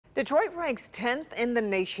Detroit ranks 10th in the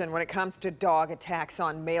nation when it comes to dog attacks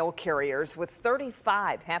on mail carriers, with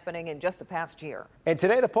 35 happening in just the past year. And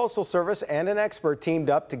today, the Postal Service and an expert teamed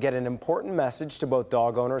up to get an important message to both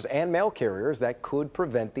dog owners and mail carriers that could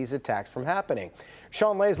prevent these attacks from happening.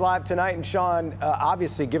 Sean Lay's live tonight, and Sean,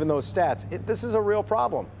 obviously, given those stats, this is a real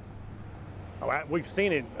problem. We've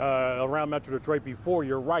seen it around Metro Detroit before.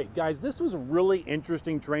 You're right. Guys, this was really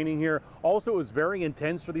interesting training here. Also, it was very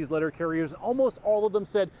intense for these letter carriers. Almost all of them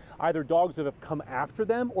said either dogs have come after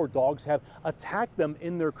them or dogs have attacked them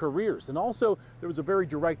in their careers. And also, there was a very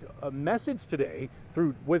direct message today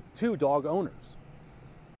with two dog owners.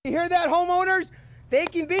 You hear that, homeowners? They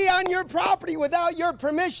can be on your property without your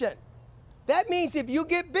permission. That means if you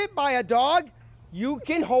get bit by a dog, you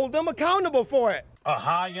can hold them accountable for it. A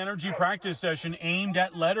high-energy practice session aimed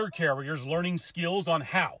at letter carriers learning skills on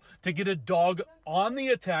how to get a dog on the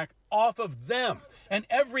attack off of them. And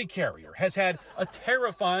every carrier has had a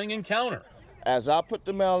terrifying encounter. As I put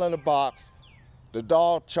the mail in the box, the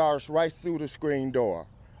dog charged right through the screen door.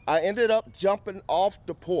 I ended up jumping off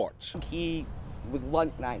the porch. He was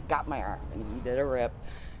lunging, and I got my arm, and he did a rip.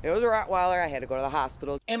 It was a Rottweiler. I had to go to the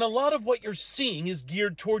hospital. And a lot of what you're seeing is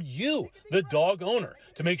geared toward you, the dog owner,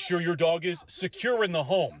 to make sure your dog is secure in the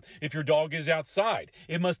home. If your dog is outside,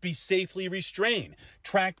 it must be safely restrained.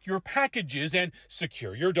 Track your packages and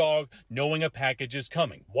secure your dog knowing a package is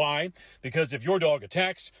coming. Why? Because if your dog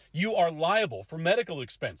attacks, you are liable for medical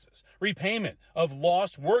expenses, repayment of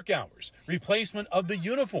lost work hours, replacement of the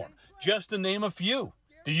uniform, just to name a few.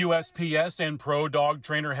 The USPS and pro dog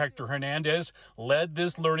trainer Hector Hernandez led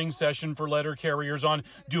this learning session for letter carriers on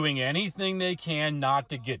doing anything they can not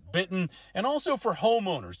to get bitten, and also for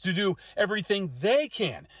homeowners to do everything they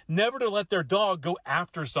can never to let their dog go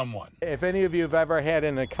after someone. If any of you have ever had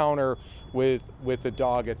an encounter with a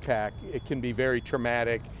dog attack, it can be very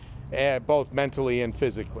traumatic, both mentally and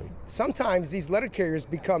physically. Sometimes these letter carriers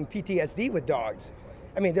become PTSD with dogs.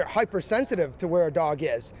 I mean, they're hypersensitive to where a dog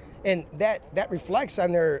is. And that reflects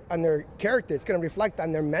on their character. It's going to reflect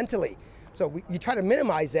on their mentally. So you try to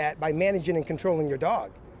minimize that by managing and controlling your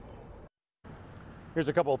dog. Here's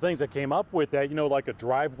a couple of things that came up with that. You know, like a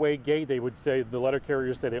driveway gate, they would say, the letter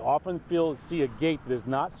carriers say they often see a gate that is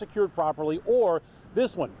not secured properly, or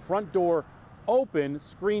this one, front door open,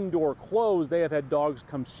 screen door closed. They have had dogs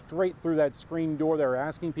come straight through that screen door. They're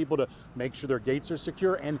asking people to make sure their gates are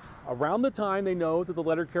secure, and around the time they know that the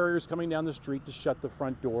letter carrier is coming down the street to shut the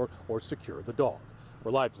front door or secure the dog.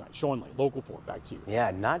 We're live tonight. Sean Lay, Local 4, back to you.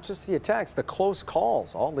 Yeah, not just the attacks, the close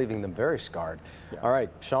calls, all leaving them very scarred. Yeah. All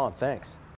right, Sean, thanks.